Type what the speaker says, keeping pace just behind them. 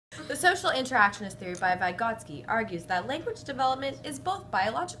social interactionist theory by Vygotsky argues that language development is both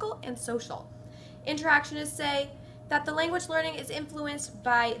biological and social. Interactionists say that the language learning is influenced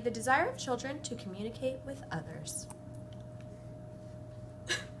by the desire of children to communicate with others.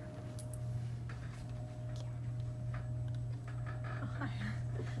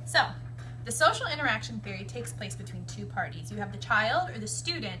 So, the social interaction theory takes place between two parties. You have the child, or the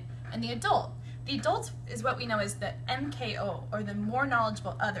student, and the adult. The adult is what we know as the MKO, or the more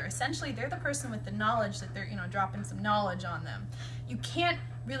knowledgeable other. Essentially, they're the person with the knowledge that they're, dropping some knowledge on them. You can't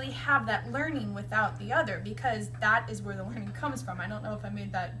really have that learning without the other, because that is where the learning comes from. I don't know if I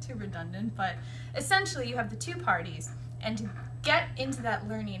made that too redundant, but essentially you have the two parties, and to get into that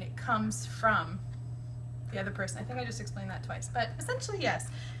learning, it comes from the other person. I think I just explained that twice, but essentially, yes.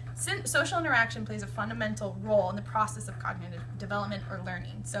 Social interaction plays a fundamental role in the process of cognitive development or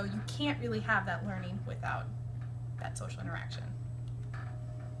learning. So you can't really have that learning without that social interaction.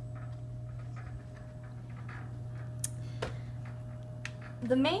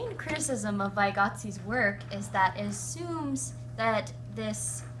 The main criticism of Vygotsky's work is that it assumes that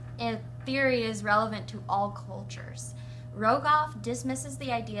this theory is relevant to all cultures. Rogoff dismisses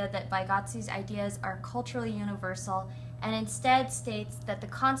the idea that Vygotsky's ideas are culturally universal and instead states that the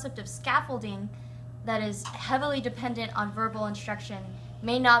concept of scaffolding that is heavily dependent on verbal instruction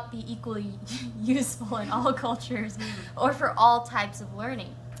may not be equally useful in all cultures or for all types of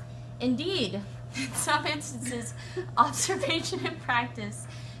learning. Indeed, in some instances, observation and practice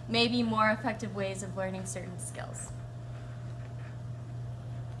may be more effective ways of learning certain skills.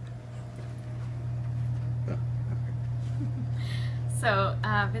 So,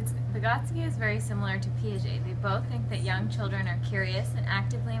 Vygotsky is very similar to Piaget. They both think that young children are curious and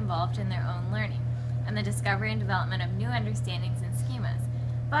actively involved in their own learning and the discovery and development of new understandings and schemas.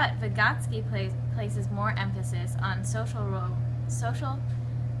 But Vygotsky places more emphasis on social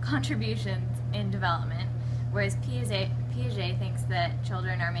contributions in development, whereas Piaget thinks that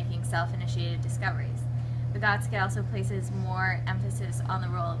children are making self-initiated discoveries. Vygotsky also places more emphasis on the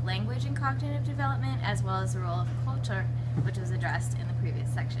role of language in cognitive development, as well as the role of culture, which was addressed in the previous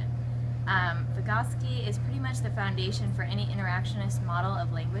section. Vygotsky is pretty much the foundation for any interactionist model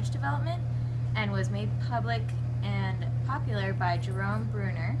of language development, and was made public and popular by Jerome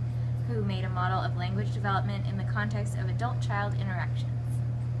Bruner, who made a model of language development in the context of adult-child interactions.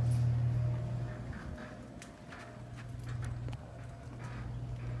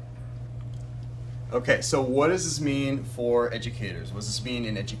 Okay, so what does this mean for educators? What does this mean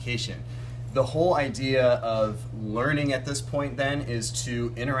in education? The whole idea of learning at this point then is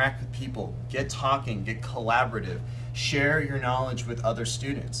to interact with people, get talking, get collaborative, share your knowledge with other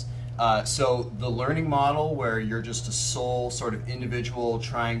students. So the learning model where you're just a sole sort of individual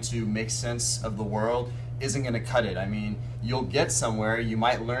trying to make sense of the world isn't going to cut it. I mean, you'll get somewhere, you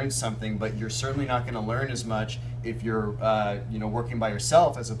might learn something, but you're certainly not going to learn as much if you're working by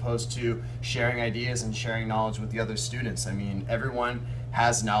yourself as opposed to sharing ideas and sharing knowledge with the other students. I mean, everyone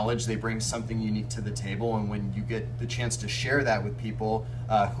has knowledge, they bring something unique to the table, and when you get the chance to share that with people,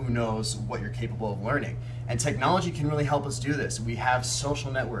 who knows what you're capable of learning. And technology can really help us do this. We have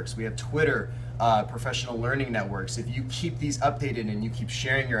social networks, we have Twitter, professional learning networks. If you keep these updated and you keep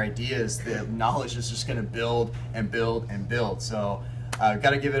sharing your ideas, the knowledge is just going to build and build and build. So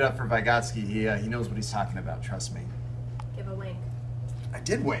got to give it up for Vygotsky. He knows what he's talking about, trust me. Give a wink. I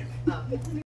did wink. Oh.